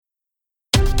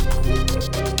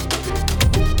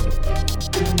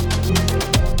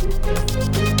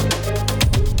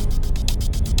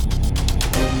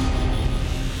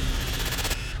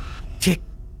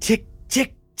Tick,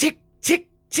 tick, tick, tick,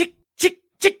 tick, tick,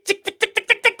 tick, tick, tick, tick, tick,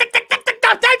 tick, tick, tick, tick, tick,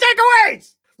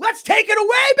 takeaways. Let's take it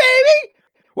away, baby.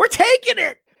 We're taking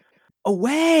it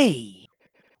away.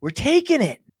 We're taking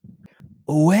it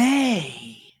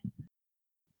away.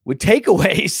 With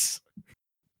takeaways.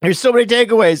 There's so many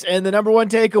takeaways, and the number one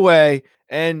takeaway,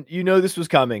 and you know this was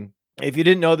coming. If you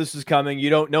didn't know this was coming,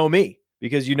 you don't know me,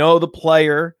 because you know the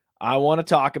player I want to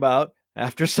talk about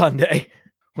after Sunday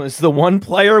was the one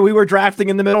player we were drafting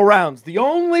in the middle rounds, the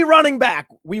only running back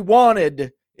we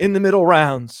wanted in the middle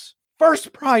rounds.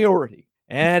 First priority.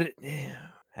 And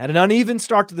had an uneven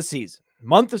start to the season.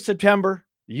 Month of September,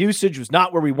 the usage was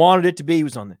not where we wanted it to be. It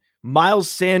was on the Miles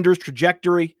Sanders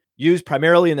trajectory, used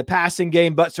primarily in the passing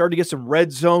game, but started to get some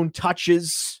red zone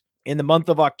touches in the month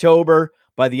of October.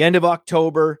 By the end of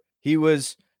October, he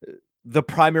was the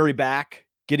primary back,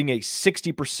 getting a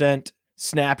 60%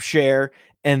 snap share.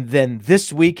 And then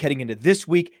this week, heading into this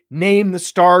week, named the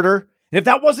starter. And if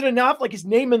that wasn't enough, like his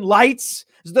name in lights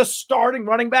is the starting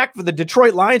running back for the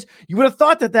Detroit Lions, you would have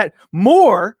thought that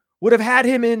more would have had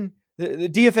him in the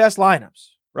DFS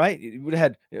lineups, right? You would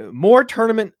have had more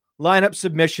tournament lineup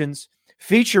submissions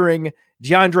featuring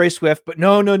DeAndre Swift, but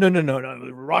no.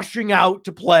 Rushing out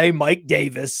to play Mike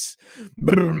Davis.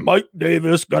 Mike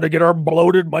Davis, got to get our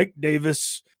bloated Mike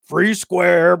Davis. Free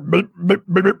square.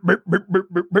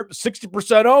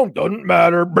 60% owned. Doesn't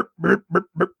matter.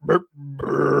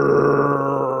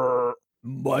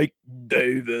 Mike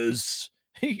Davis.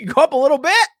 You go up a little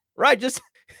bit, right? Just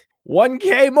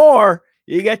 1K more.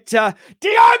 You get DeAndre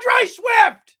Swift.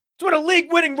 That's what a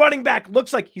league-winning running back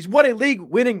looks like. He's what a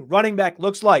league-winning running back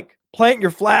looks like. Plant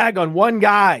your flag on one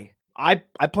guy. I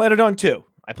planted on two.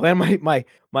 I planted my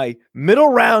middle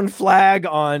round flag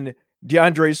on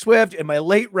DeAndre Swift and my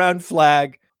late round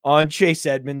flag on Chase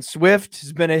Edmonds. Swift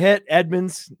has been a hit.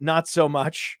 Edmonds, not so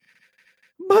much.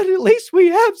 But at least we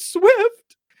have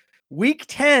Swift. Week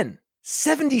 10,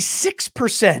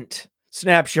 76%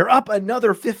 snap share, up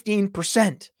another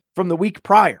 15% from the week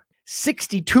prior.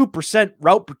 62%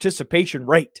 route participation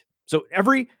rate. So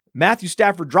every Matthew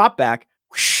Stafford drop back,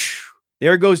 whoosh,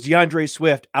 there goes DeAndre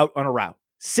Swift out on a route.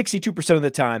 62% of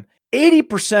the time,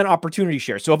 80% opportunity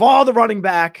share. So of all the running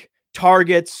back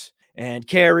targets and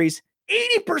carries,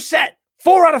 80%,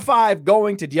 4 out of 5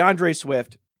 going to DeAndre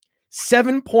Swift,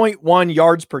 7.1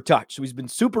 yards per touch. So he's been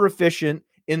super efficient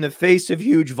in the face of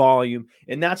huge volume,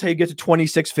 and that's how you get to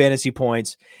 26 fantasy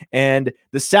points. And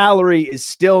the salary is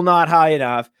still not high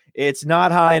enough. It's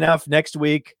not high enough next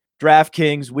week.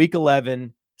 DraftKings, week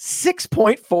 11,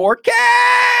 6.4K.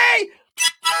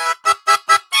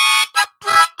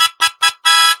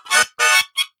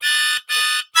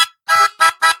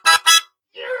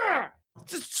 Yeah.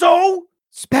 It's so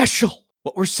special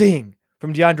what we're seeing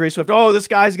from DeAndre Swift. Oh, this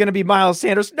guy's going to be Miles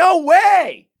Sanders. No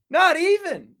way. Not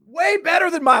even. Way better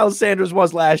than Miles Sanders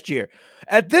was last year.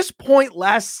 At this point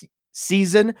last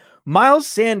season, Miles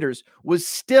Sanders was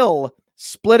still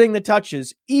splitting the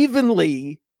touches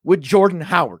evenly with Jordan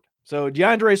Howard. So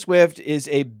DeAndre Swift is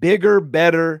a bigger,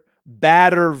 better,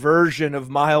 badder version of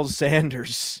Miles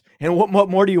Sanders. And what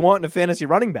more do you want in a fantasy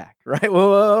running back, right?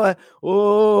 What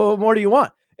more do you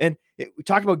want? And we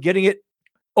talked about getting it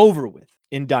over with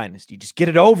in Dynasty. Just get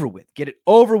it over with. Get it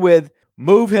over with.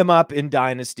 Move him up in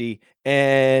Dynasty.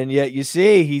 And yet you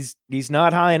see he's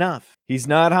not high enough. He's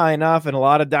not high enough in a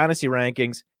lot of Dynasty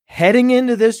rankings. Heading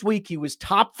into this week, he was a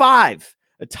top 5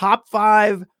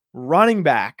 running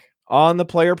back on the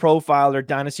player profile or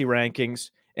Dynasty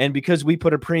rankings. And because we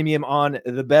put a premium on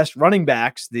the best running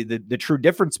backs, the true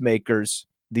difference makers,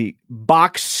 the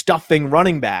box stuffing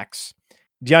running backs,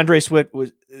 DeAndre Swift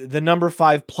was the number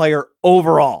 5 player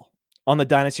overall on the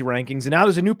Dynasty rankings. And now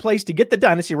there's a new place to get the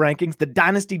Dynasty rankings, the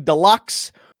Dynasty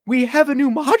Deluxe. We have a new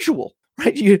module,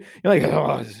 right? You're like,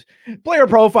 oh, player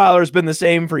profiler has been the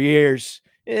same for years.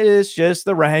 It's just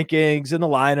the rankings and the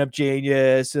lineup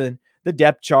genius and the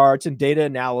depth charts and data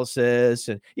analysis.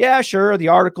 And yeah, sure, the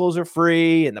articles are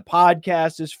free and the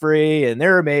podcast is free and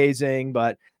they're amazing,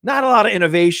 but not a lot of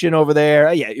innovation over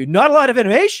there. Yeah, not a lot of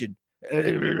innovation.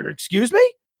 Excuse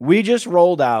me? We just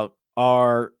rolled out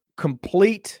our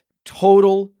complete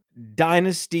total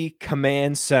Dynasty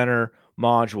Command Center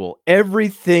module.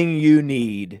 Everything you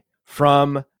need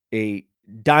from a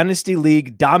Dynasty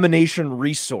League domination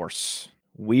resource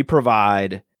we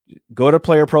provide. Go to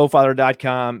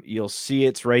playerprofiler.com. You'll see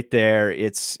it's right there.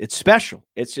 It's special.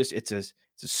 It's a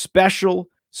special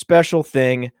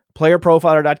thing.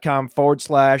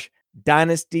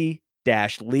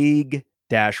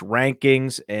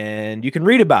 playerprofiler.com/dynasty-league-rankings. And you can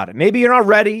read about it. Maybe you're not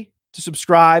ready to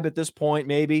subscribe at this point.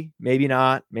 Maybe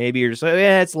not. Maybe you're just like,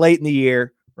 it's late in the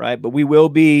year, right? But we will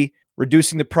be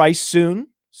reducing the price soon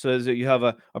so that you have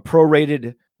a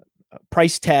prorated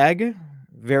price tag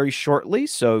very shortly.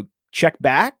 So check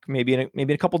back, maybe in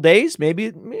a couple days. Maybe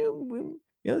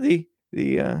the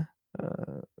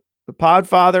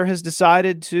Podfather has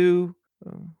decided to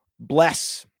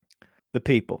bless the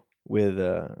people with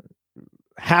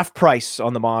half price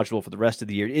on the module for the rest of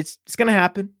the year. It's going to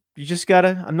happen. You just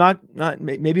gotta.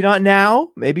 Maybe not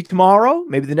now. Maybe tomorrow.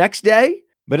 Maybe the next day.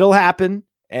 But it'll happen.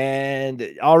 And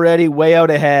already way out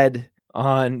ahead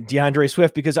on DeAndre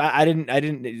Swift because I didn't.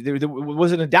 There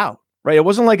wasn't a doubt, right? It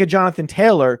wasn't like a Jonathan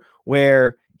Taylor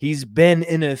where he's been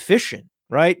inefficient,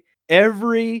 right?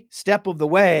 Every step of the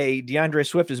way, DeAndre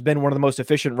Swift has been one of the most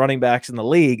efficient running backs in the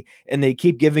league, and they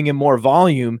keep giving him more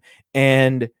volume.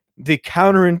 And the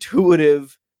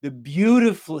counterintuitive, the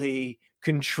beautifully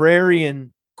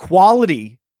contrarian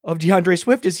quality of DeAndre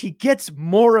Swift is he gets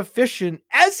more efficient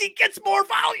as he gets more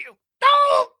volume.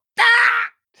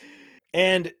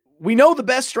 And we know the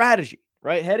best strategy,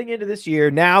 right? Heading into this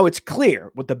year, now it's clear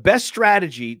what the best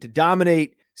strategy to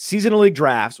dominate seasonal league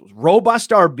drafts was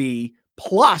robust RB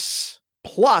plus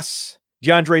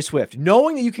DeAndre Swift.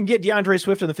 Knowing that you can get DeAndre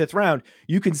Swift in the 5th round,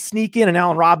 you can sneak in an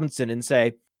Allen Robinson and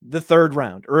say the 3rd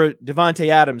round or Devontae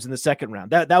Adams in the 2nd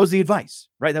round. That was the advice,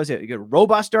 right? That was it. You get a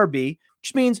robust RB,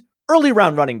 which means early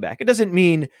round running back. It doesn't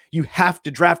mean you have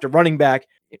to draft a running back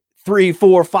 3,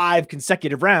 4, 5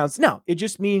 consecutive rounds. No, it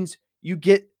just means you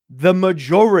get the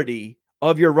majority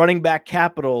of your running back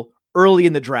capital early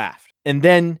in the draft. And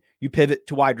then you pivot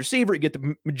to wide receiver. You get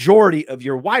the majority of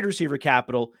your wide receiver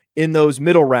capital in those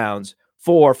middle rounds,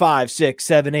 4, 5, 6,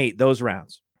 7, 8, those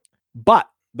rounds. But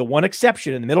the one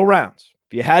exception in the middle rounds,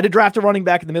 if you had to draft a running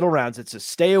back in the middle rounds, it's a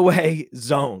stay away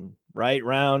zone, right?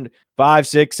 Round 5,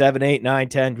 6, 7, 8, 9,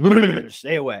 10,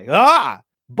 stay away.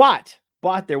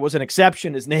 But there was an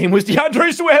exception. His name was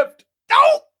DeAndre Swift.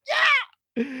 Oh,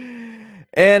 yeah.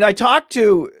 And I talked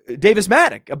to Davis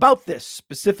Maddock about this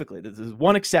specifically. This is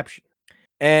one exception.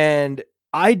 And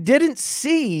I didn't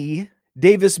see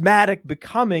Davis Maddock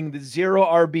becoming the Zero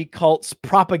RB Cult's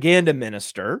propaganda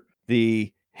minister,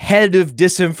 the head of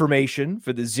disinformation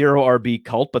for the Zero RB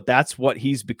Cult, but that's what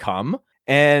he's become.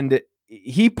 And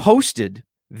he posted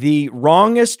the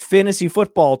wrongest fantasy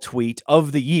football tweet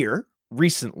of the year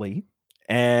recently,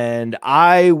 and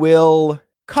I will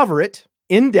cover it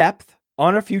in depth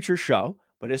on a future show.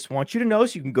 But I just want you to know,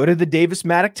 so you can go to the Davis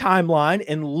Maddock timeline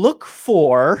and look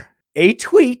for a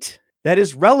tweet that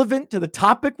is relevant to the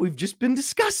topic we've just been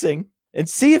discussing and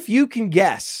see if you can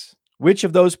guess which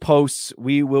of those posts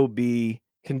we will be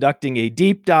conducting a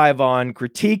deep dive on,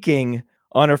 critiquing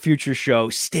on our future show.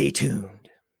 Stay tuned.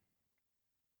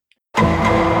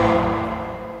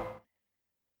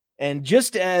 And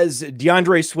just as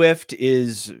DeAndre Swift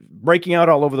is breaking out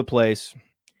all over the place,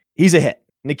 he's a hit.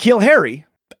 N'Keal Harry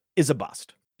is a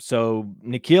bust. So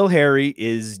N'Keal Harry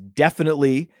is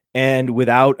definitely and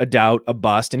without a doubt a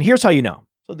bust. And here's how you know.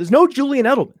 So there's no Julian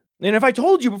Edelman. And if I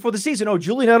told you before the season, oh,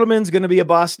 Julian Edelman's going to be a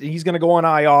bust and he's going to go on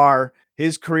IR,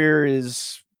 his career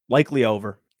is likely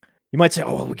over, you might say,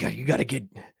 oh, you got to get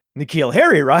N'Keal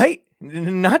Harry, right?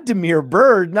 Not Damiere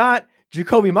Byrd, not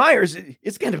Jacoby Myers.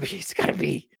 It's got to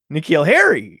be N'Keal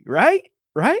Harry, right?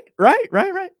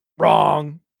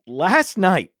 Wrong. Last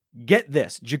night, get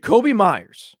this, Jacoby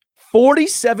Myers,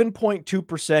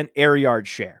 47.2% air yard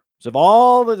share. So of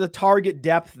all the target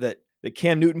depth that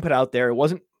Cam Newton put out there, it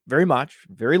wasn't very much,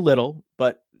 very little,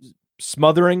 but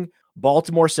smothering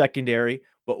Baltimore secondary.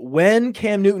 But when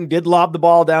Cam Newton did lob the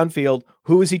ball downfield,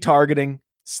 who is he targeting?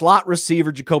 Slot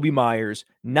receiver Jacoby Myers,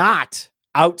 not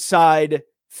outside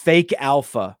fake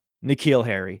alpha N'Keal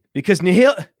Harry. Because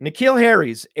N'Keal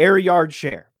Harry's air yard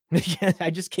share, I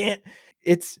just can't,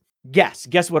 it's guess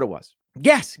what it was.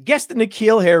 Guess the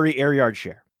N'Keal Harry air yard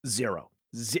share. Zero.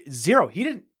 He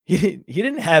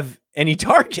didn't have any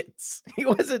targets. He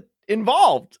wasn't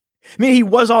involved. I mean, he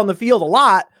was on the field a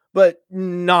lot, but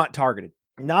not targeted,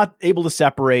 not able to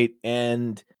separate,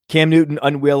 and Cam Newton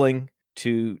unwilling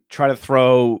to try to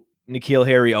throw N'Keal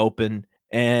Harry open.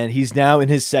 And he's now in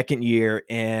his 2nd year.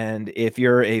 And if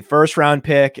you're a 1st round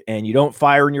pick and you don't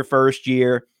fire in your 1st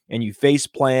year and you face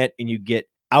plant and you get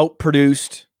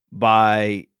outproduced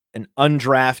by an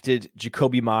undrafted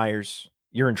Jacoby Myers,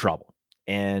 you're in trouble.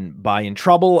 And by in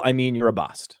trouble, I mean you're a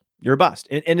bust. You're a bust.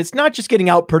 And it's not just getting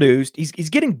outproduced. He's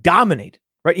getting dominated,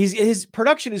 right? His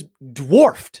production is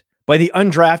dwarfed by the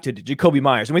undrafted Jacoby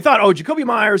Myers. And we thought, oh, Jacoby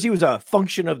Myers, he was a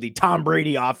function of the Tom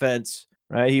Brady offense,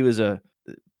 right? He was a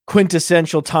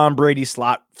quintessential Tom Brady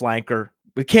slot flanker.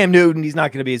 With Cam Newton, he's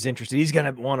not going to be as interested. He's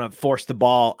going to want to force the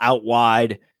ball out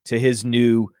wide to his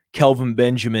new Kelvin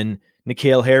Benjamin,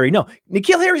 N'Keal Harry. No,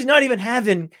 N'Keal Harry's not even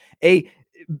having a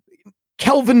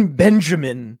Kelvin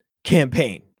Benjamin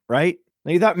campaign, right?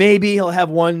 Now you thought maybe he'll have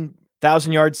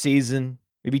 1,000-yard season,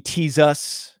 maybe tease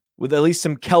us with at least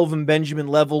some Kelvin Benjamin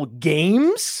level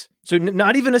games. So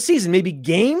not even a season, maybe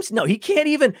games. No, he can't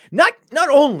even, not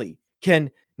only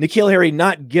can N'Keal Harry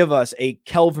not give us a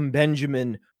Kelvin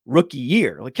Benjamin rookie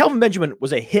year. Like Kelvin Benjamin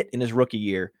was a hit in his rookie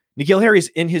year. N'Keal Harry's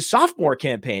in his sophomore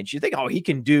campaign. You think, oh, he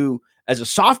can do as a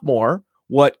sophomore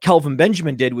what Kelvin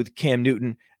Benjamin did with Cam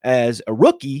Newton as a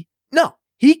rookie. No,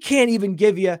 he can't even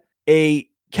give you a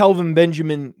Kelvin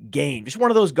Benjamin game. Just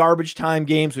one of those garbage time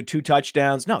games with 2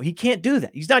 touchdowns. No, he can't do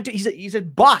that. He's a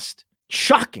bust.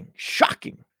 Shocking.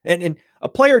 And a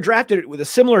player drafted with a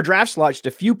similar draft slot just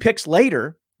a few picks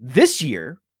later this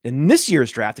year, in this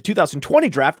year's draft, the 2020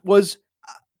 draft, was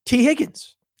T.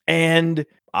 Higgins. And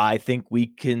I think we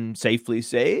can safely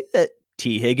say that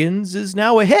T. Higgins is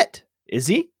now a hit. Is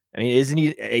he? I mean, isn't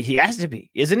he? He has to be,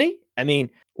 isn't he? I mean,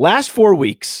 last 4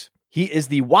 weeks, he is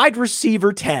the wide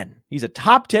receiver 10. He's a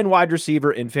top 10 wide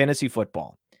receiver in fantasy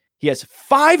football. He has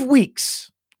 5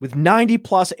 weeks with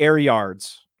 90-plus air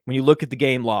yards when you look at the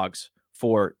game logs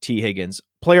for T. Higgins.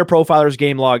 Player Profiler's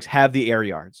game logs have the air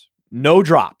yards. No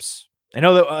drops. I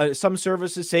know that some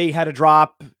services say he had a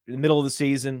drop in the middle of the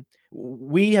season.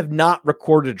 We have not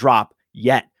recorded a drop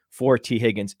yet for T.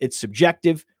 Higgins. It's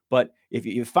subjective, but if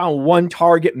you found one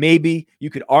target, maybe you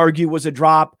could argue was a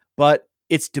drop, but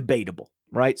it's debatable,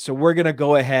 right? So we're going to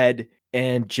go ahead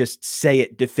and just say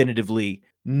it definitively.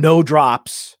 No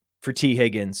drops for T.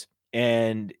 Higgins.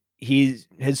 And he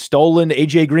has stolen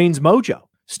A.J. Green's mojo.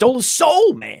 Stole his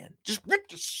soul, man. Just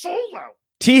ripped his soul out.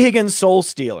 T. Higgins Soul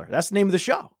Stealer. That's the name of the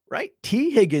show, right? T.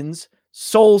 Higgins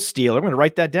Soul Stealer. I'm going to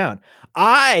write that down.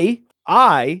 I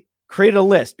created a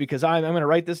list because I'm going to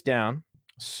write this down.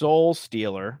 Soul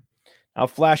Stealer. I'll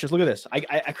flash this. Look at this.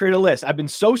 I created a list. I've been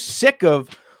so sick of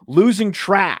losing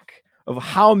track of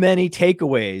how many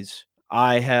takeaways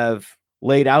I have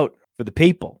laid out for the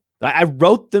people. I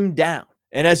wrote them down.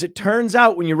 And as it turns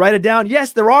out, when you write it down,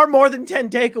 yes, there are more than 10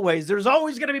 takeaways. There's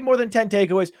always going to be more than 10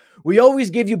 takeaways. We always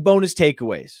give you bonus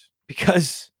takeaways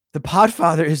because the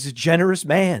Podfather is a generous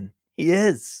man. He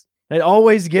is. And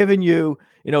always giving you,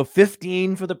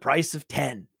 15 for the price of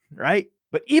 10, right?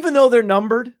 But even though they're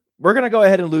numbered, we're going to go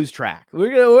ahead and lose track.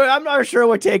 I'm not sure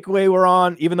what takeaway we're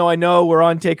on, even though I know we're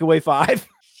on takeaway 5.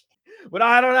 But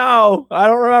I don't know. I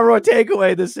don't remember what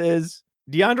takeaway this is.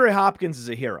 DeAndre Hopkins is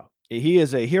a hero. He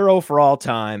is a hero for all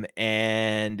time,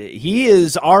 and he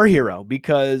is our hero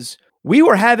because we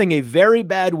were having a very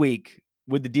bad week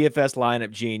with the DFS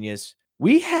lineup genius.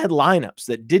 We had lineups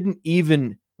that didn't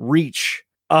even reach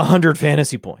 100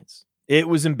 fantasy points. It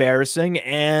was embarrassing,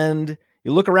 and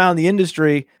you look around the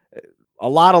industry, a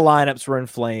lot of lineups were in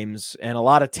flames, and a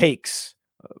lot of takes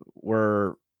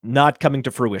were not coming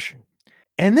to fruition.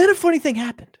 And then a funny thing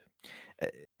happened.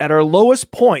 At our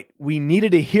lowest point, we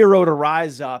needed a hero to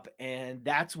rise up, and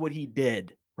that's what he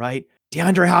did, right?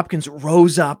 DeAndre Hopkins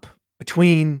rose up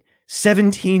between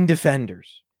 17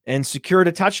 defenders and secured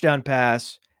a touchdown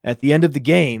pass at the end of the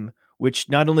game, which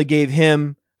not only gave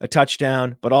him a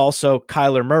touchdown, but also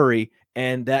Kyler Murray,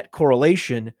 and that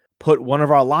correlation put one of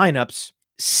our lineups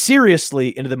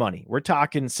seriously into the money. We're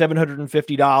talking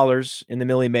 $750 in the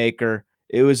Millie Maker.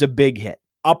 It was a big hit.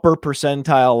 Upper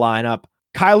percentile lineup.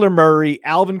 Kyler Murray,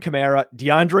 Alvin Kamara,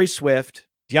 DeAndre Swift,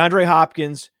 DeAndre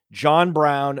Hopkins, John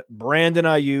Brown, Brandon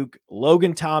Ayuk,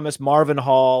 Logan Thomas, Marvin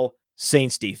Hall,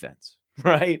 Saints defense,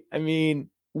 right? I mean,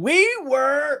 we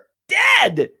were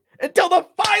dead until the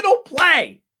final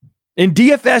play. In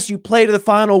DFS, you play to the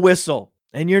final whistle.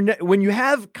 And when you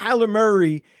have Kyler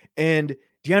Murray and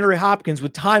DeAndre Hopkins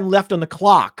with time left on the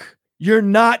clock, you're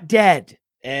not dead.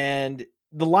 And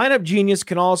the lineup genius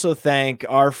can also thank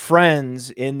our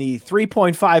friends in the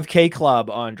 3.5K club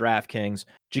on DraftKings,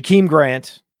 Jakeem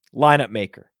Grant, lineup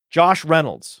maker, Josh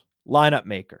Reynolds, lineup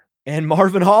maker, and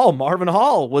Marvin Hall. Marvin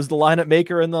Hall was the lineup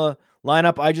maker in the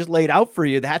lineup I just laid out for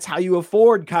you. That's how you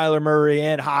afford Kyler Murray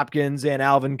and Hopkins and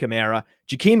Alvin Kamara.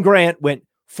 Jakeem Grant went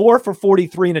 4 for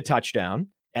 43 and a touchdown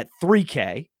at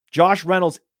 3K. Josh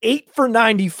Reynolds, 8 for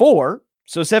 94,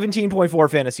 so 17.4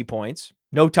 fantasy points.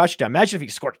 No touchdown. Imagine if he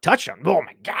scored a touchdown. Oh,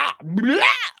 my God. Blah!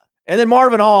 And then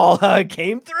Marvin Hall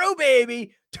came through,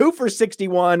 baby. 2 for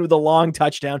 61 with a long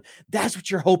touchdown. That's what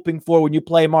you're hoping for when you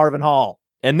play Marvin Hall.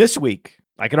 And this week,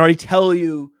 I can already tell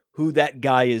you who that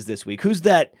guy is this week. Who's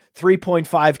that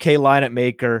 3.5K lineup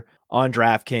maker on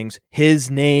DraftKings? His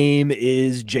name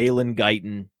is Jalen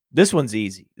Guyton. This one's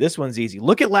easy.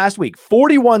 Look at last week.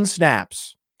 41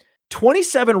 snaps.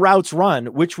 27 routes run,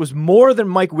 which was more than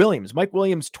Mike Williams. Mike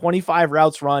Williams, 25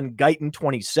 routes run, Guyton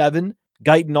 27.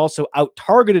 Guyton also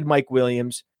out-targeted Mike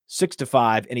Williams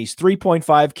 6-5, and he's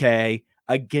 3.5K.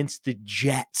 against the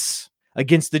Jets,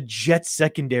 against the Jets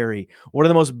secondary, one of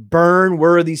the most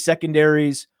burn-worthy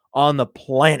secondaries on the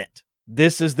planet.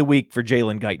 This is the week for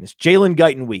Jalen Guyton. It's Jalen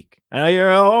Guyton week. And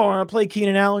I want to play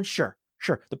Keenan Allen? Sure.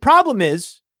 The problem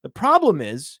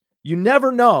is you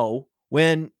never know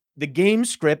when the game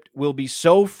script will be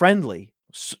so friendly,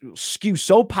 skew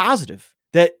so positive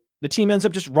that the team ends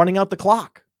up just running out the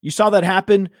clock. You saw that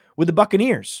happen with the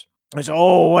Buccaneers. I said,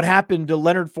 what happened to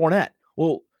Leonard Fournette?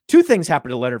 Well, two things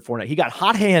happened to Leonard Fournette. He got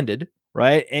hot-handed,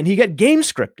 right? And he got game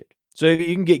scripted. So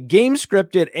you can get game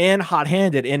scripted and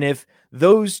hot-handed. And if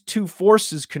those two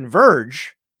forces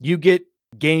converge, you get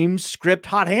game script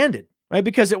hot-handed, right?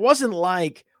 Because it wasn't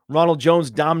like Ronald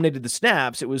Jones dominated the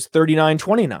snaps. It was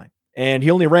 39-29. And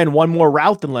he only ran one more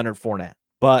route than Leonard Fournette.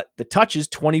 But the touches,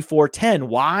 24-10.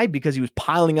 Why? Because he was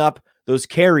piling up those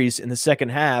carries in the second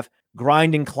half,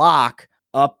 grinding clock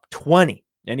up 20.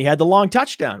 And he had the long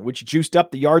touchdown, which juiced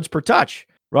up the yards per touch.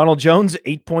 Ronald Jones,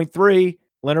 8.3.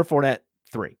 Leonard Fournette,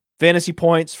 3. Fantasy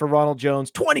points for Ronald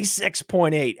Jones,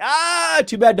 26.8.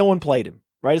 Too bad no one played him,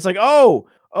 right? It's like,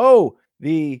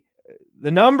 the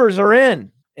numbers are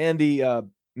in, and the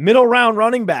middle round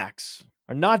running backs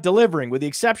are not delivering, with the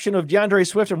exception of DeAndre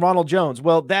Swift and Ronald Jones.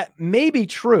 Well, that may be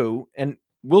true, and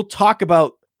we'll talk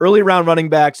about early round running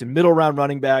backs and middle round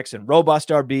running backs and robust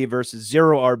RB versus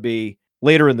zero RB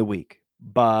later in the week.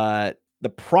 But the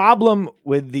problem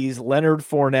with these Leonard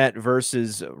Fournette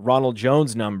versus Ronald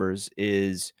Jones numbers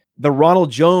is the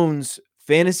Ronald Jones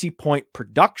fantasy point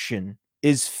production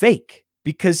is fake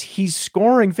because he's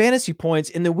scoring fantasy points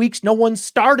in the weeks no one's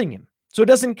starting him. So it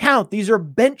doesn't count. These are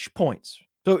bench points.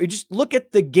 So you just look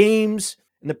at the games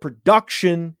and the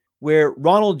production where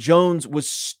Ronald Jones was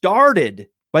started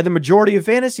by the majority of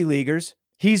fantasy leaguers.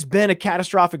 He's been a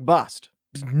catastrophic bust.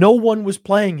 No one was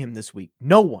playing him this week.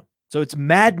 No one. So it's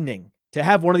maddening to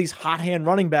have one of these hot hand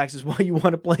running backs is why you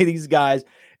want to play these guys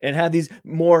and have these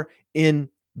more in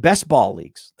best ball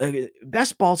leagues.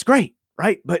 Best ball's great,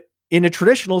 right? But in a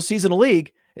traditional seasonal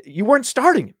league, you weren't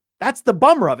starting him. That's the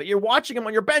bummer of it. You're watching him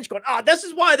on your bench going, this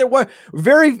is why there were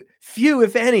very few,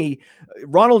 if any,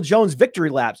 Ronald Jones victory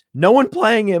laps. No one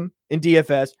playing him in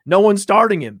DFS. No one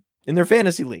starting him in their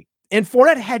fantasy league. And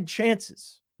Fournette had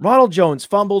chances. Ronald Jones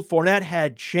fumbled. Fournette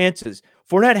had chances.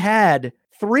 Fournette had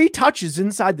 3 touches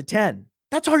inside the 10.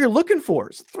 That's all you're looking for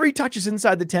is 3 touches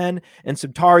inside the 10 and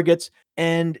some targets.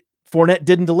 And Fournette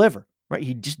didn't deliver, right?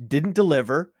 He just didn't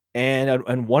deliver.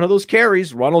 And one of those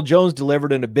carries, Ronald Jones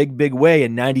delivered in a big way, a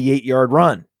 98-yard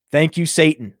run. Thank you,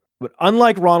 Satan. But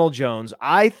unlike Ronald Jones,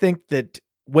 I think that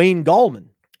Wayne Gallman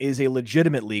is a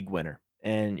legitimate league winner.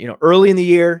 And, early in the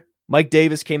year, Mike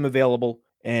Davis came available,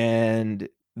 and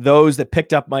those that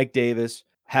picked up Mike Davis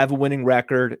have a winning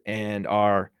record and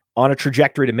are on a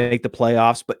trajectory to make the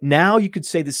playoffs. But now you could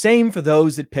say the same for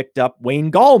those that picked up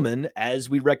Wayne Gallman, as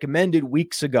we recommended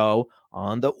weeks ago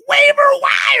on the Waiver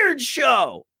Wired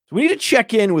show. So we need to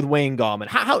check in with Wayne Gallman.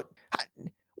 How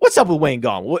what's up with Wayne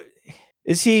Gallman? What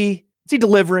is he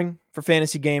delivering for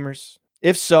fantasy gamers?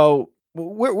 If so,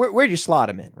 where do you slot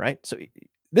him in, right? So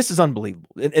this is unbelievable.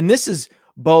 And this is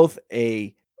both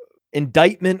a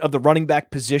indictment of the running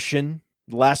back position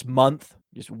last month,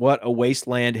 just what a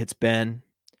wasteland it's been.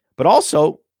 But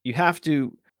also, you have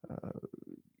to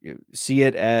see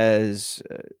it as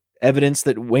evidence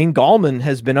that Wayne Gallman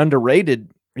has been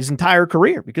underrated his entire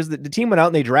career, because the team went out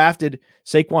and they drafted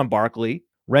Saquon Barkley,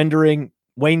 rendering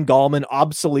Wayne Gallman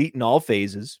obsolete in all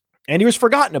phases, and he was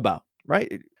forgotten about,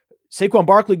 right? Saquon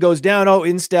Barkley goes down,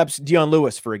 in steps Dion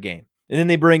Lewis for a game. And then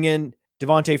they bring in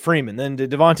Devontae Freeman. Then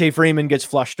Devontae Freeman gets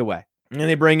flushed away. And then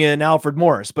they bring in Alfred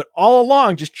Morris. But all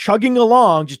along, just chugging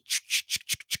along, just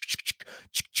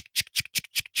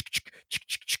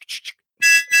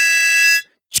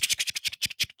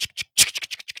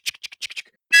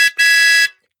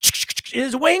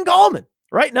is Wayne Gallman.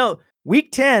 Right now,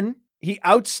 week 10, he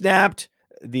outsnapped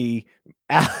the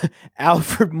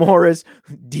Alfred Morris,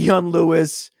 Dion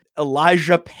Lewis,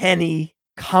 Elijah Penny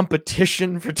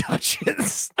competition for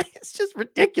touches. It's just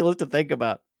ridiculous to think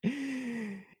about.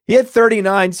 He had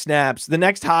 39 snaps. The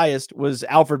next highest was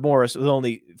Alfred Morris with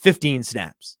only 15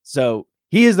 snaps. So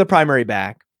he is the primary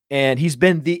back, and he's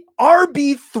been the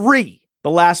RB3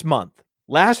 the last month.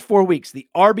 Last 4 weeks, the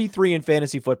RB3 in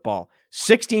fantasy football.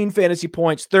 16 fantasy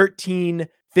points, 13,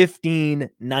 15,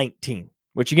 19,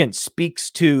 which again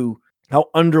speaks to how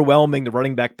underwhelming the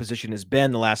running back position has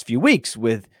been the last few weeks,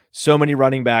 with so many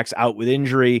running backs out with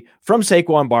injury, from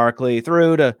Saquon Barkley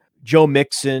through to Joe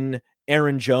Mixon,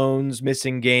 Aaron Jones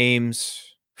missing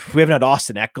games. We haven't had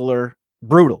Austin Eckler.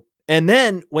 Brutal. And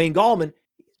then Wayne Gallman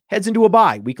heads into a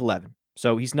bye week 11.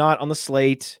 So he's not on the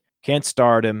slate. Can't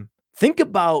start him. Think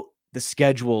about the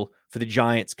schedule for the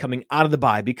Giants coming out of the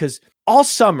bye, because all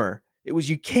summer it was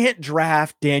you can't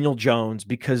draft Daniel Jones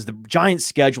because the Giants'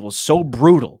 schedule is so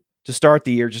brutal to start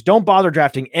the year. Just don't bother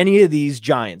drafting any of these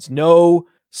Giants. No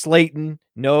Slayton,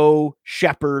 no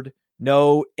Shepard,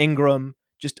 no Ingram.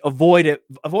 Just avoid it.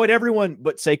 Avoid everyone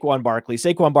but Saquon Barkley.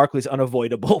 Saquon Barkley is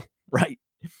unavoidable, right?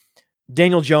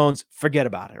 Daniel Jones, forget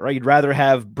about it, right? You'd rather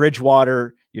have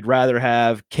Bridgewater. You'd rather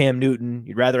have Cam Newton.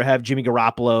 You'd rather have Jimmy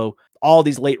Garoppolo. All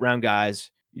these late round guys,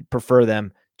 you'd prefer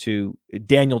them to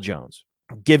Daniel Jones,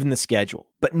 given the schedule.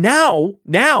 But now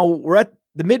we're at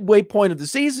the midway point of the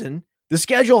season. The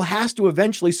schedule has to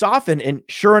eventually soften, and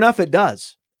sure enough, it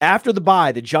does. After the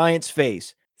bye, the Giants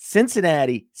face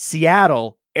Cincinnati,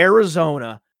 Seattle,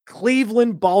 Arizona,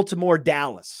 Cleveland, Baltimore,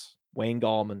 Dallas. Wayne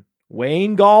Gallman.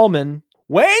 League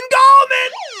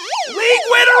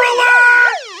winner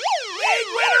alert!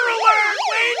 League winner alert!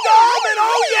 Wayne Gallman,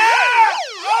 oh yeah!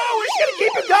 Oh, we're just going to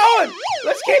keep it going.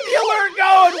 Let's keep the alert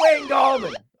going, Wayne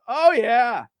Gallman. Oh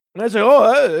yeah. And I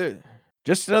say,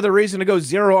 just another reason to go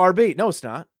 0 RB. No, it's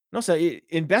not. No, so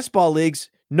in best ball leagues,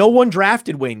 no one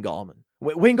drafted Wayne Gallman.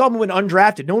 Wayne Gallman went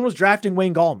undrafted. No one was drafting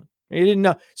Wayne Gallman. He didn't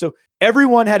know. So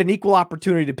everyone had an equal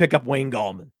opportunity to pick up Wayne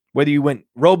Gallman, whether you went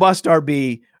robust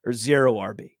RB or 0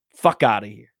 RB. Fuck out of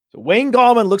here. So Wayne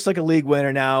Gallman looks like a league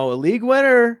winner now. A league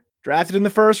winner drafted in the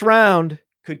first round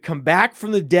could come back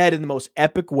from the dead in the most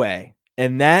epic way.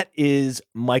 And that is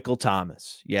Michael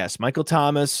Thomas. Yes, Michael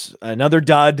Thomas, another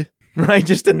dud, right?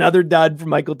 Just another dud from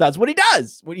Michael Thomas. What he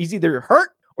does, he's either hurt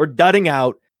or dudding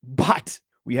out. But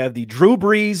we have the Drew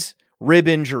Brees rib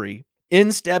injury.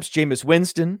 In steps Jameis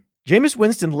Winston. Jameis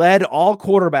Winston led all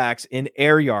quarterbacks in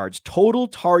air yards, total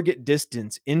target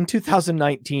distance in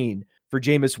 2019 for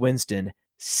Jameis Winston,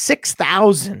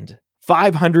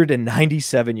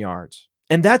 6,597 yards.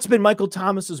 And that's been Michael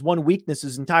Thomas's one weakness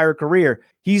his entire career.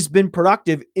 He's been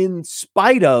productive in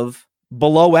spite of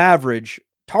below average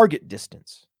target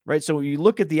distance, right? So when you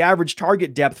look at the average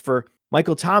target depth for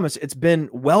Michael Thomas, it's been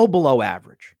well below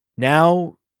average.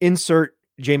 Now insert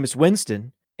Jameis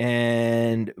Winston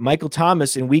and Michael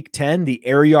Thomas in week 10, the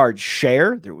air yard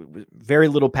share. There was very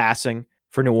little passing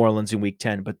for New Orleans in week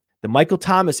 10, but the Michael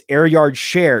Thomas air yard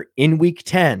share in week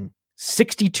 10,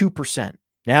 62%.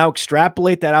 Now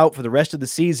extrapolate that out for the rest of the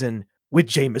season with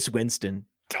Jameis Winston.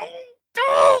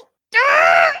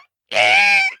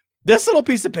 This little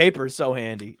piece of paper is so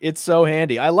handy. It's so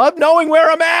handy. I love knowing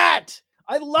where I'm at.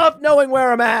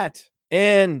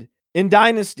 And in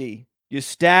Dynasty, you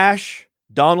stash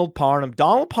Donald Parham.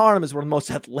 Donald Parham is one of the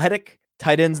most athletic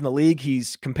tight ends in the league.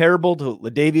 He's comparable to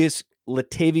Latavius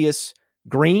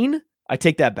Green. I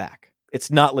take that back. It's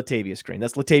not Latavius Green.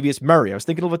 That's Latavius Murray. I was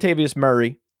thinking of Latavius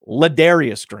Murray.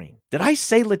 Ladarius Green. Did I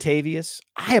say Latavius?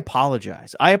 I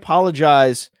apologize.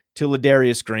 To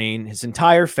Ladarius Green, his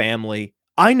entire family.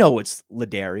 I know it's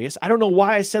Ladarius. I don't know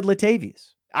why I said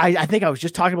Latavius. I think I was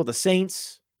just talking about the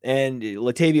Saints, and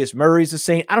Latavius Murray's a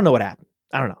Saint. I don't know what happened.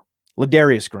 I don't know.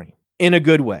 Ladarius Green, in a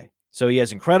good way. So he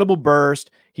has incredible burst.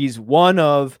 He's one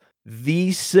of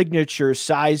the signature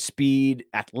size, speed,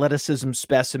 athleticism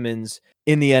specimens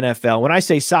in the NFL. When I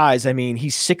say size, I mean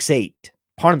he's 6'8".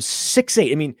 Parham's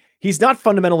 6'8". I mean, he's not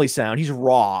fundamentally sound. He's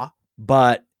raw,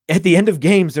 but at the end of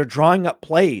games, they're drawing up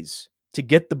plays to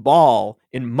get the ball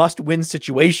in must-win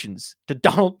situations to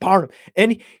Donald Parham.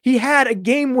 And he had a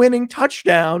game-winning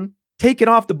touchdown taken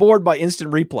off the board by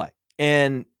instant replay.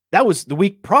 And that was the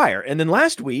week prior. And then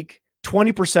last week,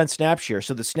 20% snap share.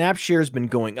 So the snap share has been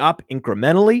going up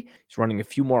incrementally. He's running a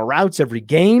few more routes every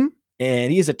game.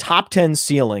 And he has a top 10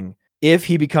 ceiling if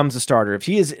he becomes a starter. If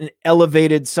he is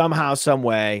elevated somehow, some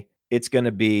way, it's going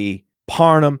to be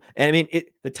Parham. And I mean,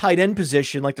 the tight end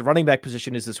position, like the running back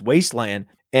position, is this wasteland.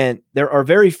 And there are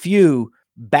very few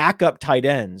backup tight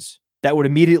ends that would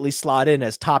immediately slot in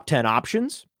as top 10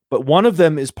 options. But one of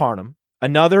them is Parham.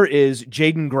 Another is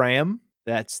Jaden Graham.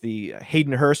 That's the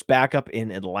Hayden Hurst backup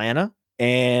in Atlanta.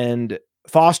 And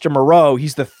Foster Moreau,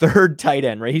 he's the third tight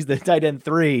end, right? He's the tight end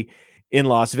 3 in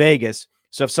Las Vegas.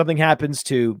 So if something happens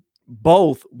to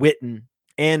both Witten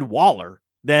and Waller,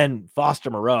 then Foster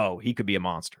Moreau, he could be a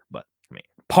monster. But I mean,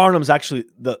 Parham's actually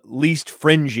the least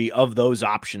fringy of those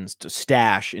options to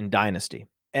stash in Dynasty.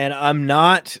 And I'm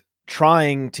not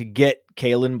trying to get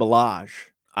Kalen Ballage.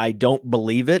 I don't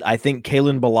believe it. I think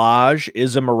Kalen Ballage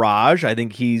is a mirage. I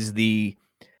think he's the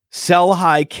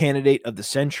sell-high candidate of the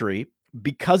century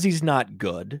because he's not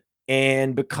good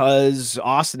and because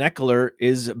Austin Eckler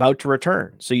is about to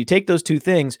return. So you take those two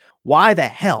things, why the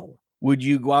hell would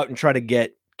you go out and try to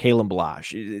get Kalen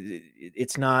Ballage?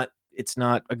 It's not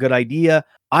a good idea.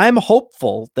 I'm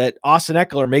hopeful that Austin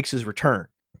Eckler makes his return,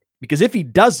 because if he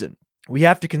doesn't, we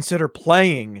have to consider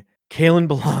playing Kalen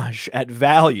Ballage at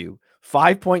value,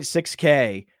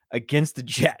 5.6K against the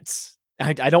Jets.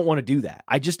 I don't want to do that.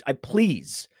 I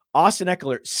please, Austin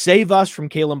Eckler, save us from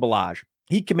Kalen Ballage.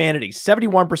 He commanded a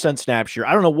 71% snap share.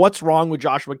 I don't know what's wrong with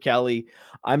Joshua Kelly.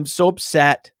 I'm so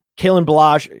upset. Kalen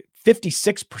Ballage,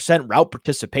 56% route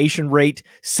participation rate,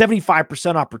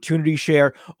 75% opportunity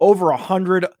share, over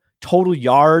 100 total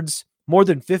yards, more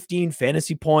than 15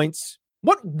 fantasy points.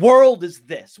 What world is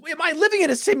this? Am I living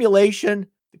in a simulation?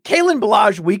 The Kalen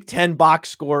Ballage Week 10 box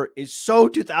score is so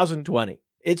 2020.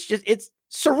 It's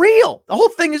surreal. The whole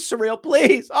thing is surreal.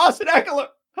 Please, Austin Eckler,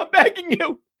 I'm begging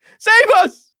you, save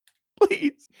us,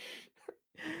 please.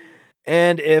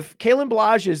 And if Kalen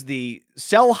Ballage is the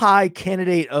sell high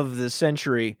candidate of the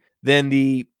century, then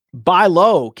the buy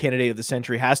low candidate of the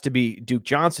century has to be Duke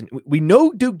Johnson. We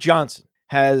know Duke Johnson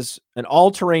has an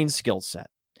all-terrain skill set,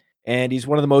 and he's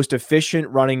one of the most efficient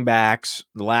running backs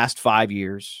the last 5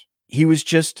 years. He was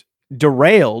just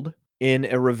derailed in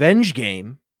a revenge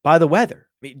game by the weather.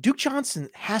 I mean, Duke Johnson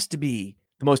has to be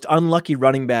the most unlucky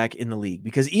running back in the league,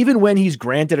 because even when he's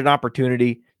granted an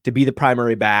opportunity to be the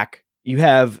primary back, you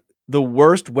have the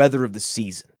worst weather of the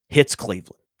season hits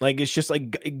Cleveland. Like, it's just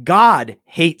like God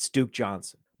hates Duke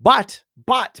Johnson. But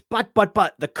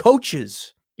the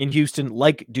coaches in Houston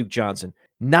like Duke Johnson.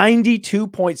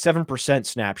 92.7%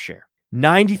 snap share,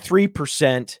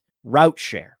 93% route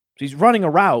share. So he's running a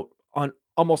route on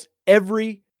almost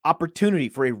every opportunity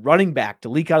for a running back to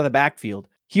leak out of the backfield.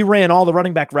 He ran all the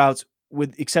running back routes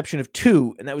with the exception of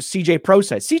 2, and that was CJ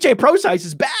Prosise. CJ Prosise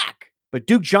is back, but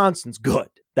Duke Johnson's good.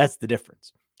 That's the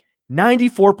difference.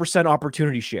 94%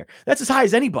 opportunity share. That's as high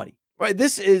as anybody, right?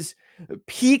 This is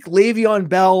peak Le'Veon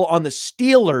Bell on the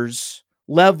Steelers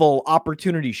level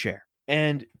opportunity share.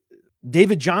 And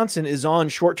David Johnson is on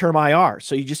short-term IR.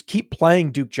 So you just keep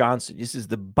playing Duke Johnson. This is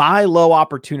the buy low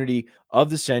opportunity of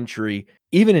the century,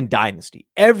 even in Dynasty.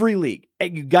 Every league,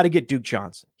 you got to get Duke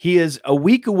Johnson. He is a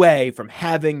week away from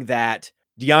having that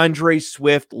DeAndre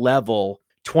Swift level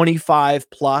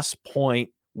 25-plus point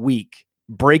week,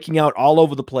 breaking out all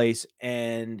over the place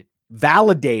and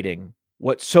validating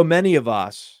what so many of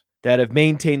us that have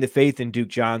maintained the faith in Duke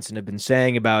Johnson have been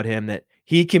saying about him, that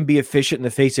he can be efficient in the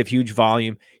face of huge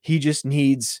volume. He just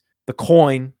needs the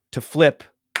coin to flip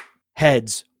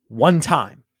heads one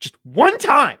time, just one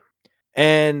time.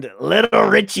 And little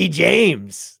Richie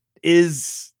James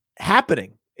is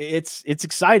happening. It's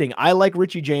exciting. I like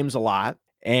Richie James a lot.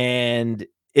 And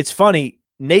it's funny,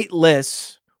 Nate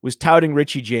Liss was touting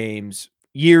Richie James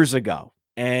years ago,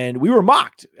 and we were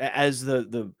mocked as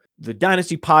the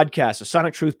Dynasty podcast, the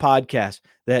Sonic Truth podcast,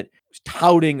 that was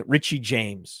touting Richie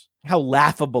James. How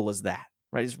laughable is that,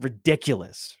 right? It's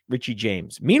ridiculous, Richie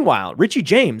James. Meanwhile, Richie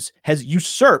James has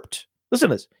usurped, listen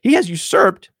to this, he has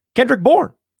usurped Kendrick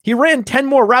Bourne. He ran 10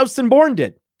 more routes than Bourne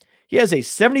did. He has a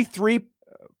 73rd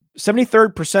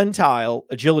percentile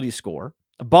agility score,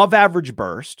 above average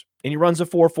burst, and he runs a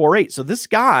 4.48. So this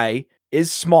guy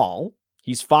is small.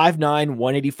 He's 5'9",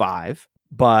 185,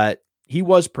 but he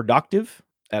was productive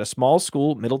at a small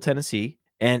school, Middle Tennessee,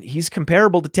 and he's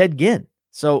comparable to Ted Ginn.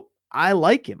 So I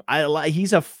like him.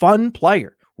 He's a fun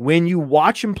player. When you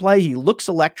watch him play, he looks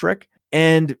electric,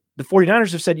 and the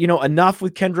 49ers have said, enough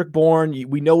with Kendrick Bourne.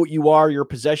 We know what you are. You're a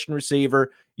possession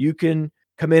receiver. You can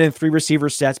come in 3 receiver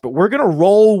sets, but we're going to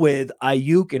roll with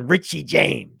Ayuk and Richie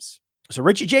James. So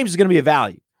Richie James is going to be a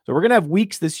value. So we're going to have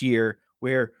weeks this year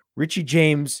where Richie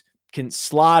James can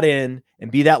slot in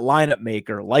and be that lineup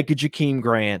maker like a Jakeem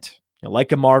Grant,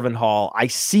 like a Marvin Hall. I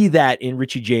see that in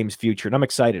Richie James' future, and I'm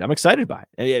excited. I'm excited by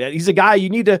it. He's a guy you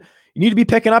need to be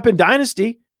picking up in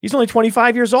Dynasty. He's only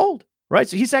 25 years old, right?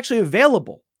 So he's actually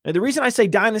available. And the reason I say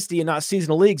Dynasty and not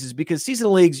seasonal leagues is because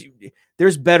seasonal leagues,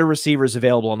 there's better receivers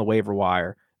available on the waiver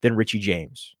wire than Richie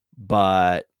James.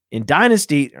 But in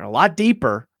Dynasty, they're a lot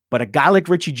deeper, but a guy like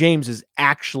Richie James is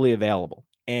actually available.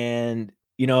 And,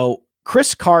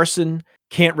 Chris Carson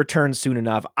can't return soon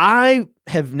enough. I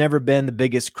have never been the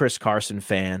biggest Chris Carson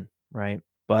fan, right?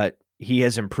 But he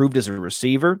has improved as a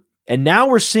receiver. And now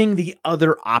we're seeing the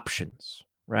other options,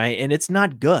 right? And it's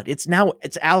not good. It's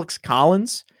Alex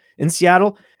Collins in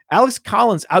Seattle. Alex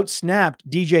Collins outsnapped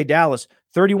DJ Dallas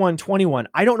 31-21.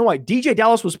 I don't know why. DJ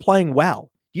Dallas was playing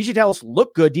well. DJ Dallas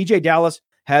looked good. DJ Dallas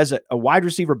has a wide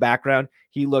receiver background.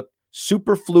 He looked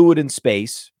super fluid in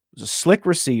space. He was a slick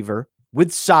receiver with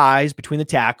size between the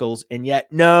tackles. And yet,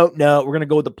 no, we're going to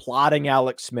go with the plodding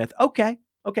Alex Smith. Okay.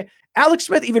 Alex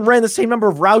Smith even ran the same number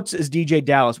of routes as DJ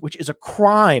Dallas, which is a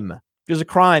crime. It was a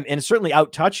crime, and it certainly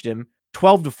outtouched him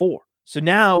 12-4. So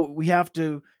now we have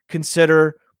to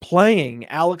consider playing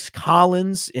Alex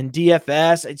Collins in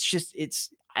DFS.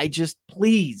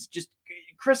 Please,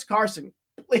 Chris Carson,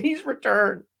 Please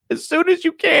return as soon as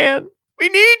you can. We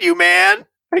need you, man.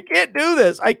 I can't do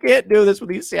this. I can't do this with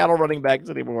these Seattle running backs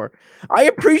anymore. I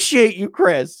appreciate you,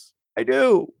 Chris. I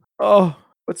do. Oh,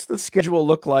 what's the schedule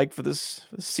look like for this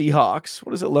Seahawks?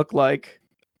 What does it look like?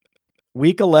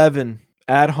 Week 11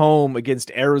 at home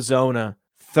against Arizona,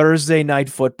 Thursday night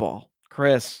football.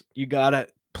 Chris, you gotta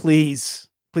please.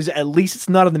 At least it's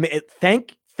not on the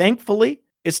thankfully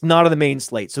it's not on the main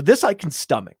slate. So this I can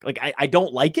stomach. Like I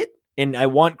don't like it, and I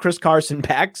want Chris Carson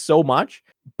back so much,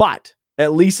 but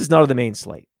at least it's not on the main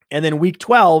slate. And then week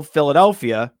 12,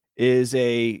 Philadelphia is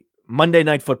a Monday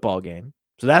night football game.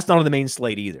 So that's not on the main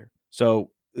slate either. So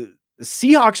the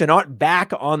Seahawks are not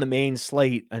back on the main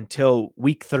slate until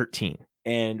week 13.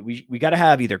 And we got to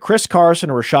have either Chris Carson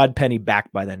or Rashad Penny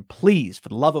back by then, please, for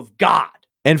the love of God.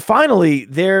 And finally,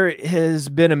 there has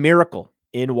been a miracle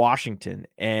in Washington,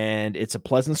 and it's a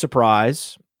pleasant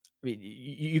surprise. I mean,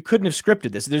 you couldn't have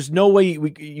scripted this. There's no way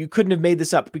you couldn't have made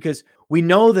this up, because we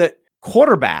know that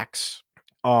quarterbacks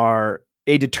are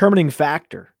a determining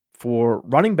factor for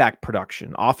running back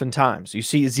production. Oftentimes, you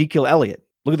see Ezekiel Elliott.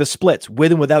 Look at the splits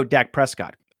with and without Dak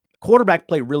Prescott. Quarterback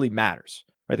play really matters,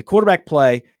 right? The quarterback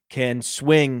play can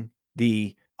swing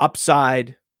the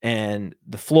upside and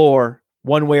the floor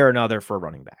one way or another for a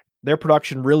running back. Their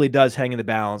production really does hang in the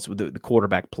balance with the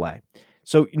quarterback play.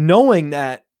 So knowing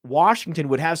that Washington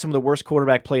would have some of the worst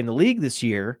quarterback play in the league this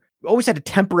year, we always had to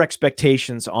temper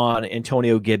expectations on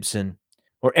Antonio Gibson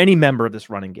or any member of this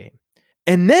running game.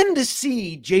 And then to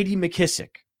see J.D.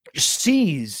 McKissic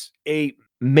seize a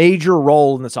major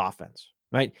role in this offense,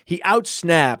 right? He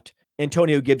outsnapped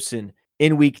Antonio Gibson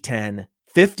in week 10,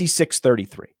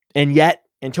 56-33. And yet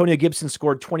Antonio Gibson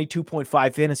scored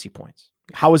 22.5 fantasy points.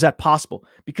 How is that possible?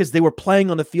 Because they were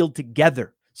playing on the field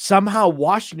together. Somehow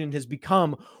Washington has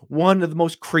become one of the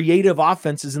most creative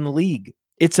offenses in the league.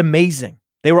 It's amazing.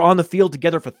 They were on the field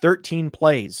together for 13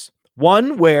 plays.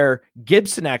 One where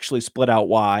Gibson actually split out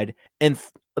wide, and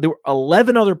there were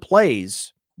 11 other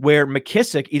plays where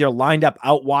McKissic either lined up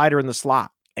out wide or in the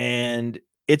slot. And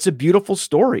it's a beautiful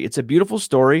story. It's a beautiful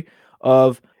story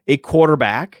of a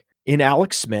quarterback in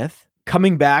Alex Smith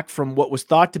coming back from what was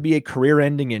thought to be a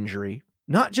career-ending injury.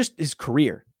 Not just his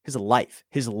career, his life.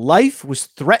 His life was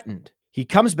threatened. He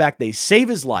comes back. They save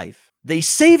his life. They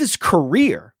save his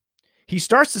career. He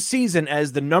starts the season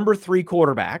as the number 3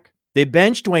 quarterback. They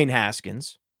bench Dwayne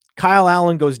Haskins. Kyle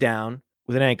Allen goes down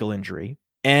with an ankle injury,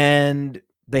 and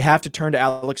they have to turn to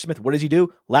Alex Smith. What does he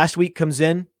do? Last week comes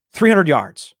in 300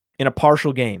 yards in a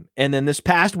partial game. And then this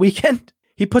past weekend,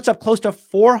 he puts up close to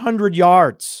 400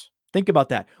 yards. Think about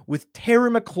that. With Terry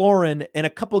McLaurin and a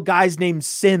couple guys named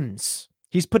Sims.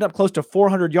 He's putting up close to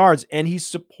 400 yards, and he's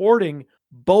supporting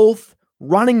both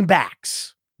running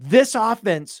backs. This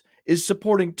offense is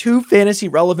supporting 2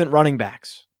 fantasy-relevant running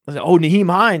backs. Oh,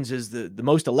 Nyheim Hines is the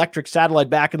most electric satellite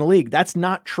back in the league. That's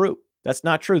not true. That's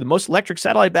not true. The most electric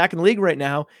satellite back in the league right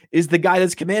now is the guy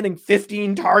that's commanding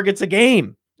 15 targets a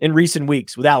game in recent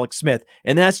weeks with Alex Smith,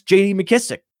 and that's J.D.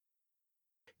 McKissic.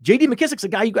 J.D. McKissic's a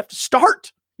guy you have to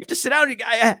start. You have to sit down.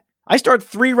 I start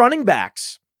 3 running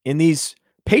backs in these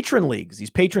patron leagues, these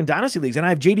patron dynasty leagues, and I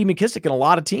have J.D. McKissic in a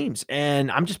lot of teams,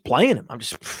 and I'm just playing him. I'm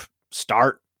just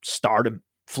start him,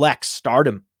 flex, start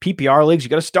him. PPR leagues, you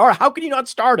got to start. How can you not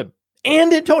start him?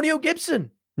 And Antonio Gibson.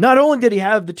 Not only did he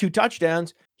have the 2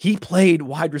 touchdowns, he played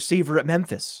wide receiver at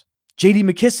Memphis. J.D.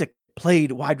 McKissic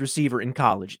played wide receiver in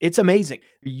college. It's amazing.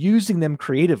 They're using them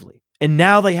creatively. And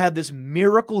now they have this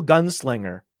miracle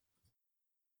gunslinger.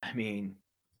 I mean,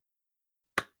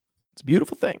 it's a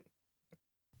beautiful thing.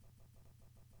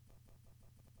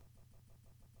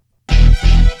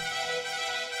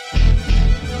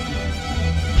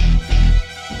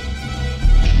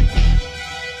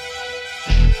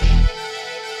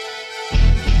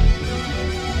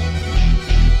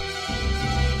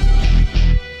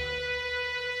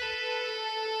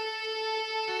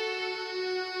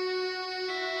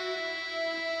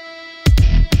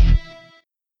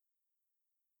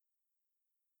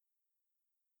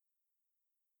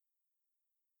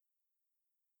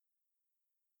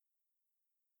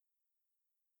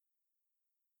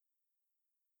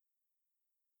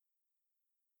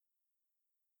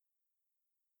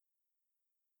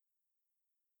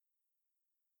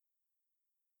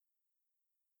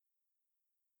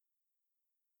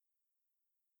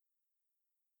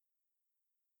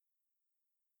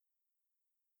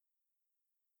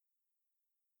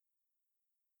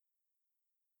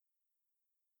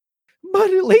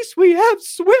 But at least we have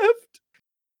Swift.